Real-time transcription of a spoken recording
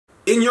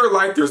In your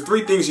life, there's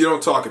 3 things you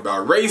don't talk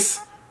about: race,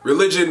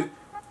 religion,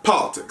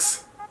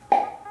 politics.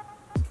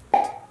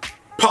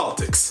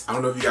 Politics. I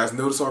don't know if you guys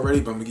noticed already,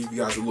 but I'm gonna give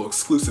you guys a little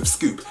exclusive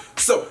scoop.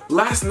 So,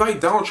 last night,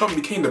 Donald Trump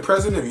became the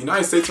president of the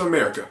United States of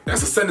America.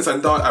 That's a sentence I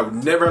thought I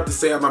would never have to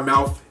say out of my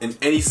mouth in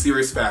any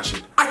serious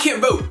fashion. I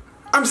can't vote.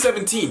 I'm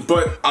 17,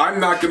 but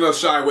I'm not gonna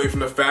shy away from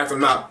the fact. I'm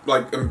not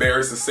like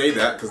embarrassed to say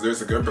that, because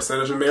there's a good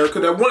percentage of America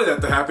that wanted that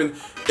to happen.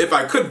 If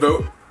I could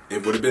vote,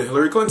 it would have been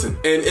Hillary Clinton.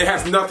 And it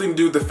has nothing to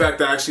do with the fact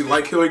that I actually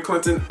like Hillary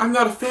Clinton. I'm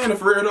not a fan of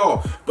her at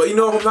all. But you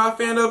know who I'm not a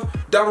fan of?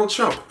 Donald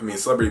Trump. I mean,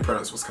 Celebrity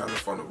Apprentice was kind of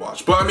fun to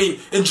watch. But I mean,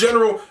 in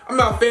general, I'm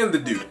not a fan of the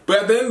dude. But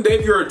at the end of the day,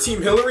 if you're a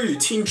Team Hillary,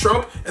 you're Team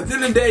Trump, at the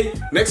end of the day,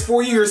 next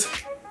 4 years,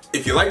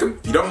 if you like him,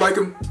 if you don't like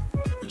him,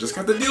 you just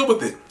have to deal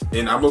with it.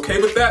 And I'm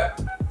okay with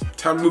that.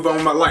 Time to move on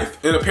with my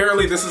life. And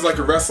apparently this is like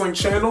a wrestling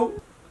channel.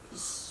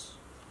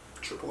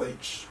 Triple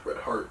H, Bret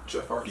Hart,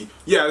 Jeff Hardy.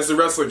 Yeah, it's a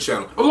wrestling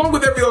channel. Along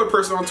with every other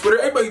person on Twitter,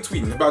 everybody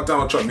tweeting about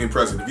Donald Trump being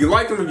president. If you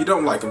like him, if you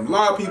don't like him, a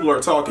lot of people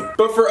are talking.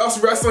 But for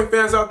us wrestling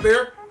fans out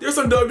there, there's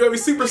some WWE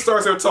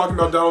superstars that are talking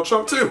about Donald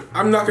Trump too.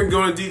 I'm not gonna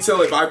go into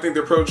detail if I think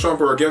they're pro-Trump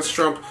or against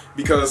Trump,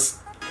 because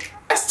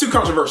that's too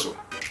controversial.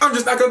 I'm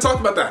just not gonna talk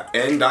about that.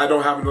 And I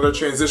don't have another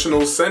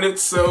transitional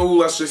sentence, so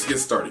let's just get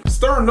started.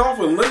 Starting off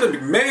with Linda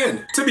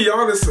McMahon. To be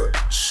honest,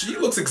 she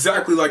looks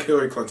exactly like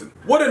Hillary Clinton.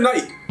 What a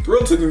night.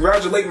 Thrilled to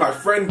congratulate my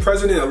friend,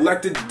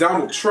 President-elect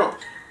Donald Trump,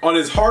 on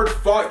his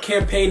hard-fought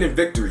campaign and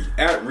victory,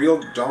 at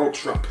Real Donald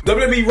Trump.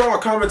 WWE Raw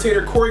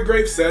commentator Corey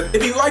Graves said,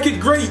 "If you like it,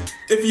 great.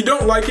 If you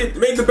don't like it,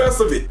 make the best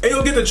of it. And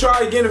you'll get to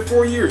try again in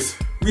 4 years.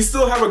 We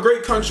still have a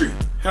great country.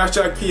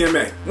 Hashtag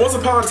PMA. Once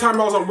upon a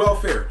time I was on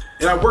welfare,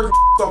 and I worked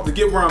off to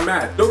get where I'm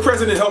at. No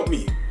president helped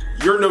me.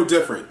 You're no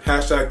different.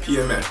 Hashtag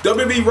PMA."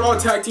 WWE Raw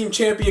Tag Team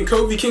Champion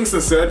Kofi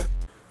Kingston said,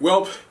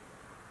 "Welp,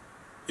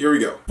 here we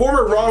go."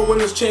 Former Raw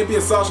Women's Champion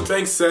Sasha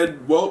Banks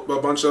said, "Well," a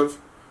bunch of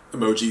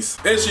emojis.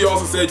 And she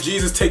also said,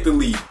 "Jesus, take the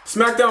lead."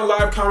 SmackDown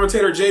Live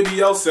commentator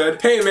JBL said,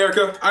 "Hey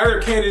America,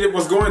 either candidate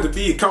was going to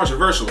be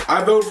controversial.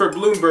 I voted for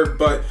Bloomberg,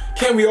 but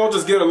can't we all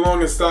just get along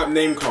and stop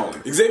name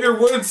calling?" Xavier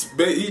Woods,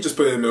 he just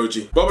put an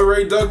emoji. Bubba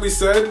Ray Dudley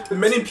said,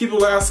 "Many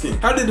people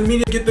asking, how did the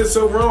media get this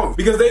so wrong?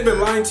 Because they've been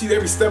lying to you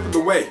every step of the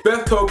way.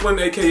 Beth Copeland,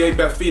 aka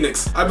Beth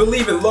Phoenix. I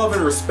believe in love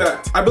and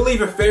respect. I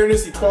believe in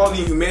fairness, equality,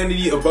 and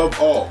humanity above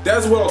all.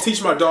 That's what I'll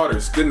teach my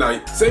daughters. Good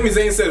night." Sami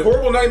Zayn said,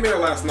 "Horrible nightmare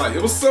last night.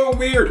 It was so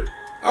weird.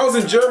 I was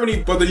in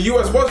Germany, but the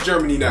US was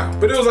Germany now.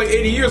 But it was like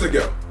 80 years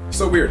ago.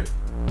 So weird.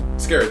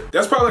 Scary."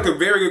 That's probably like a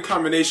very good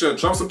combination of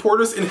Trump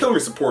supporters and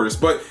Hillary supporters.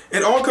 But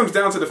it all comes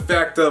down to the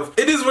fact of,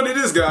 it is what it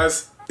is,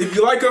 guys. If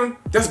you like him,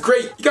 that's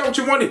great. You got what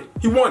you wanted.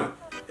 He won.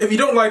 If you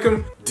don't like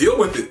him, deal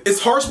with it.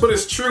 It's harsh, but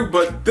it's true.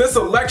 But this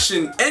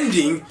election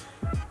ending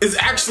is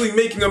actually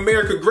making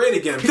America great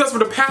again. Because for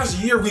the past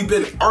year, we've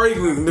been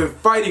arguing, we've been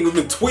fighting, we've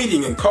been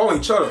tweeting and calling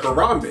each other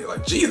Harambe.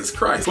 Like, Jesus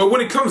Christ. But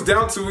when it comes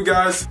down to it,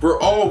 guys, we're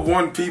all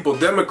one people.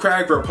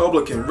 Democrat,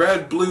 Republican,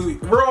 red, blue,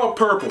 we're all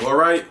purple, all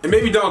right? And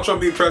maybe Donald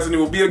Trump being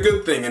president will be a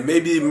good thing, and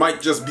maybe it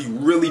might just be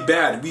really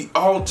bad. We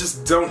all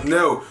just don't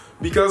know.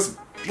 Because,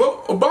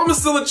 well, Obama's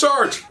still in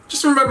charge.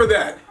 Just remember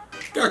that.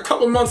 Got a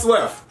couple months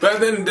left. But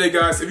at the end of the day,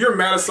 guys, if you're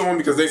mad at someone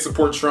because they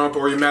support Trump,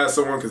 or you're mad at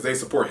someone because they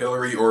support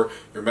Hillary, or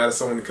you're mad at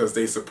someone because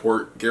they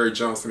support Gary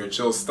Johnson or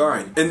Jill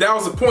Stein, and that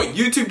was the point.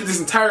 YouTube did this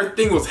entire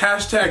thing was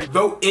hashtag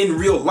vote in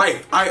real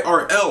life,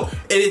 IRL,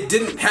 and it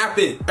didn't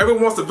happen.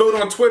 Everyone wants to vote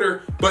on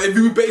Twitter, but if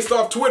you were based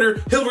off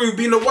Twitter, Hillary would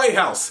be in the White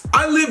House.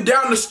 I live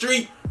down the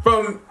street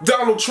from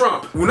Donald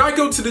Trump. When I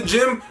go to the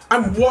gym,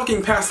 I'm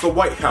walking past the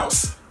White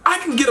House. I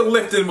can get a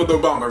lift in with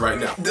Obama right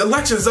now. The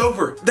election's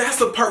over. That's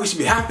the part we should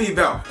be happy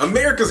about.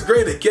 America's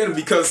great again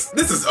because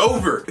this is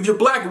over. If you're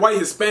black, white,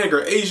 Hispanic,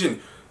 or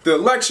Asian, the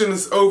election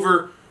is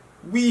over.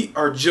 We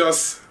are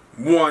just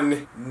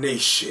one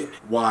nation.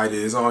 Wide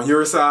is on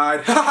your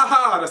side. Ha ha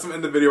ha! That's the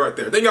end of the video right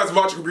there. Thank you guys for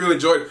watching. If you really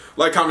enjoyed,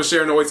 like, comment,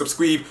 share, and always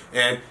subscribe.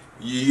 And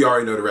you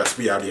already know the rest.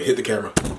 We out here. Hit the camera.